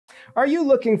Are you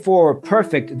looking for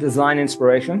perfect design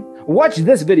inspiration? Watch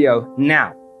this video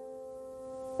now.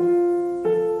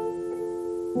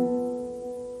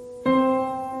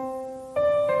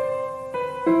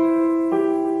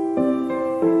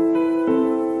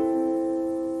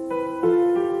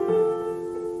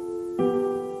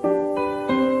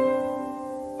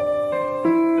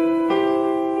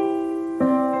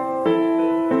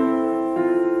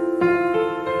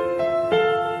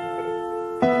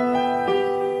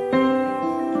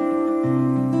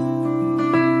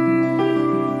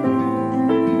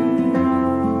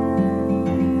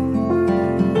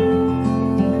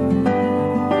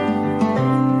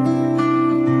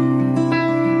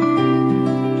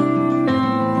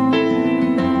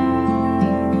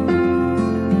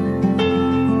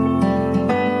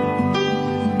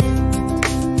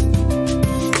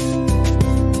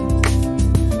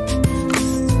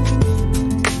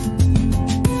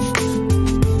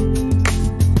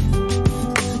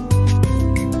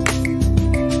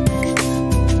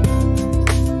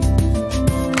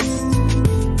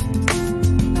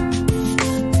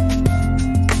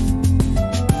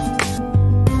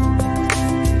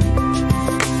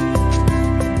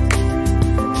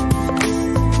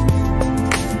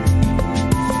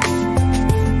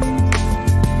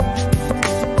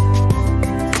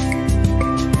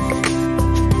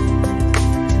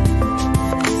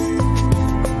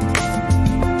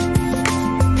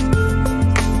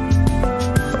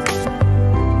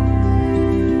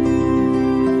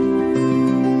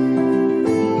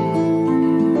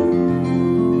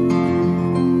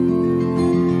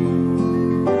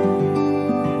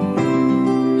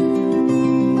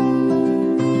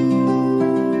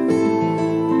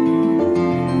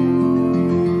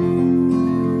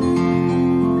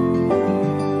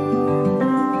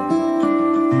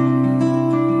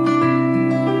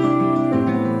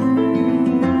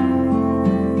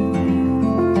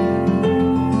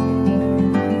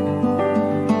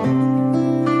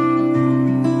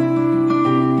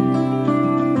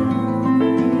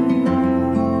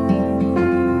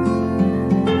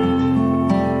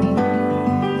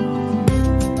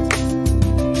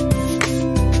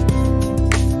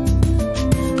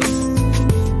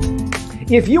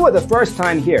 If you are the first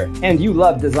time here and you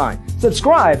love design,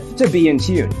 subscribe to Be in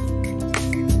Tune.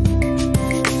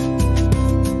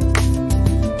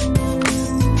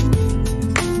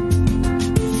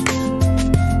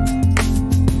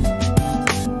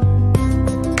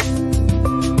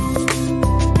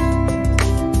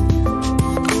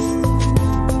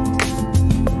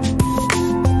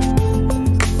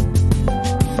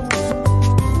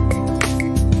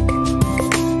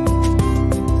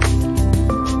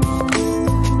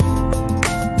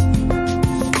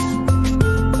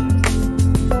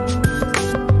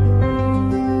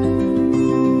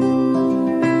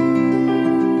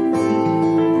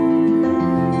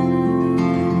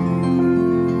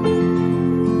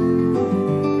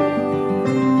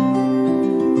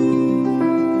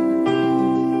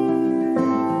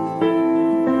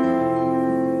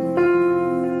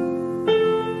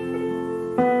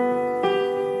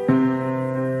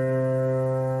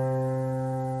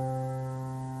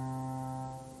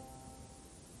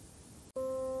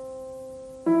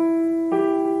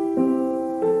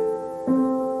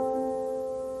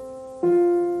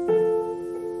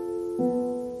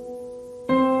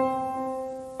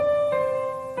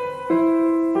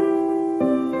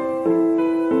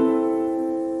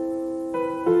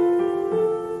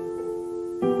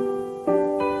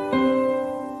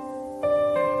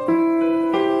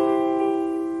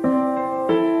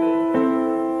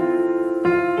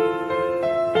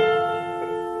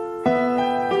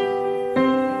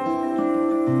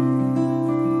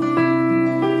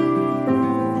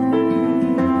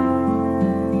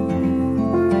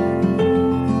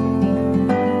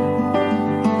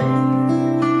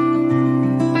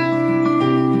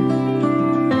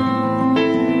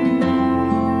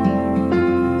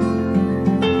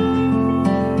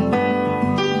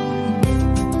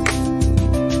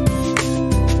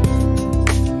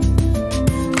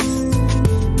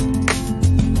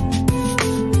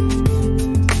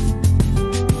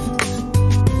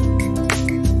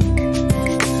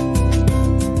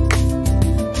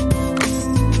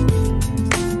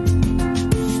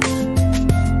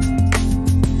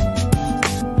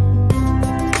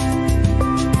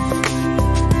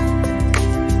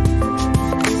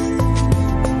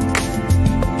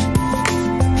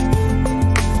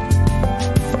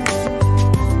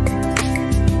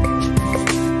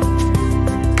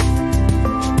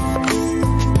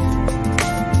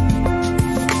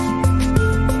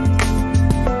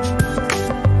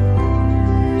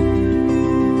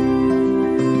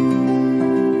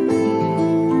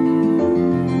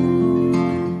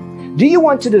 Do you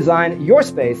want to design your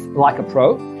space like a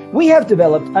pro? We have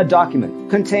developed a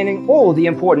document containing all the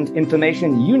important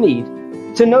information you need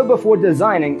to know before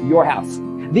designing your house.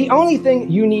 The only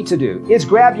thing you need to do is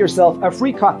grab yourself a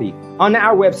free copy on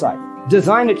our website,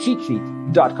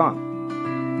 designacheatsheet.com.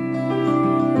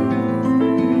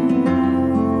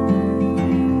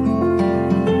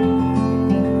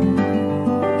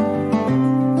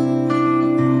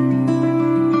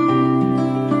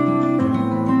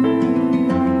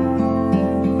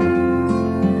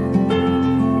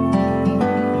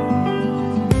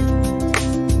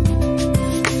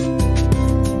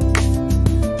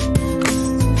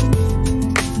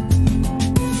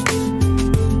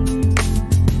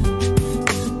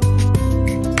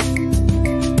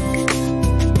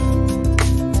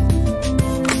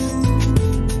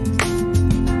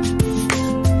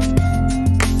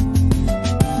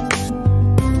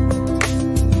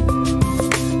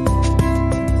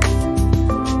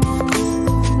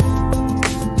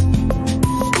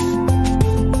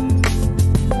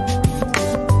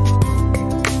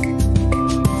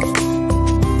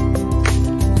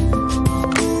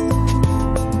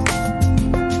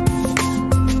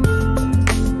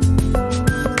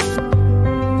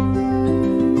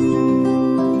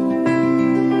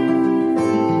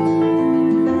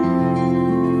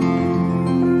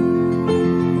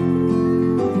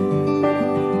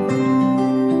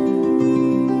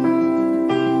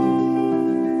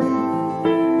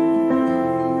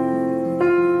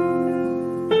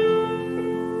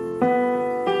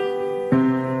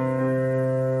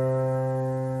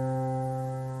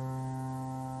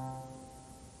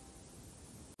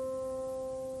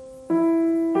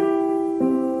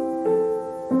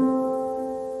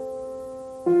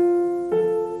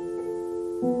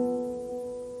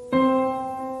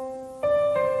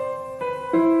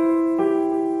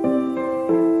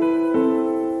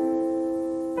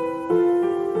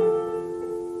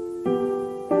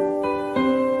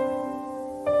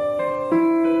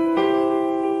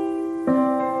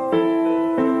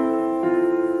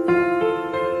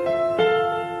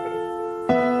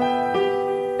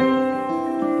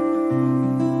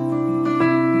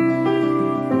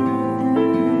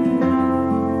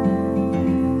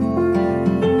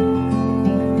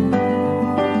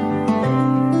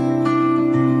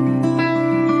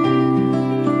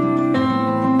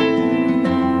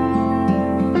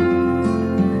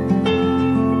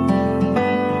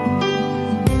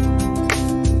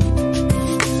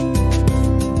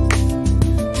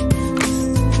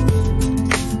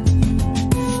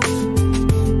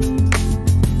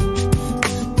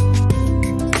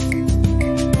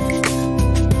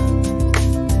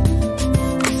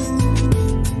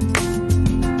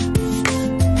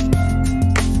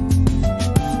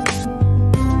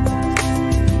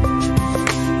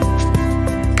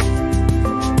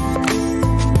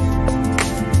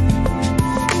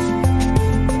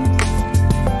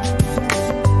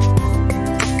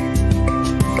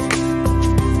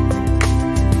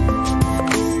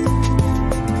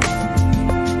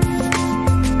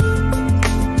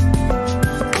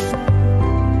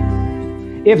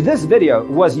 If this video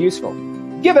was useful,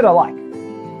 give it a like.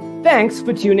 Thanks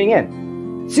for tuning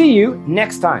in. See you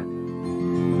next time.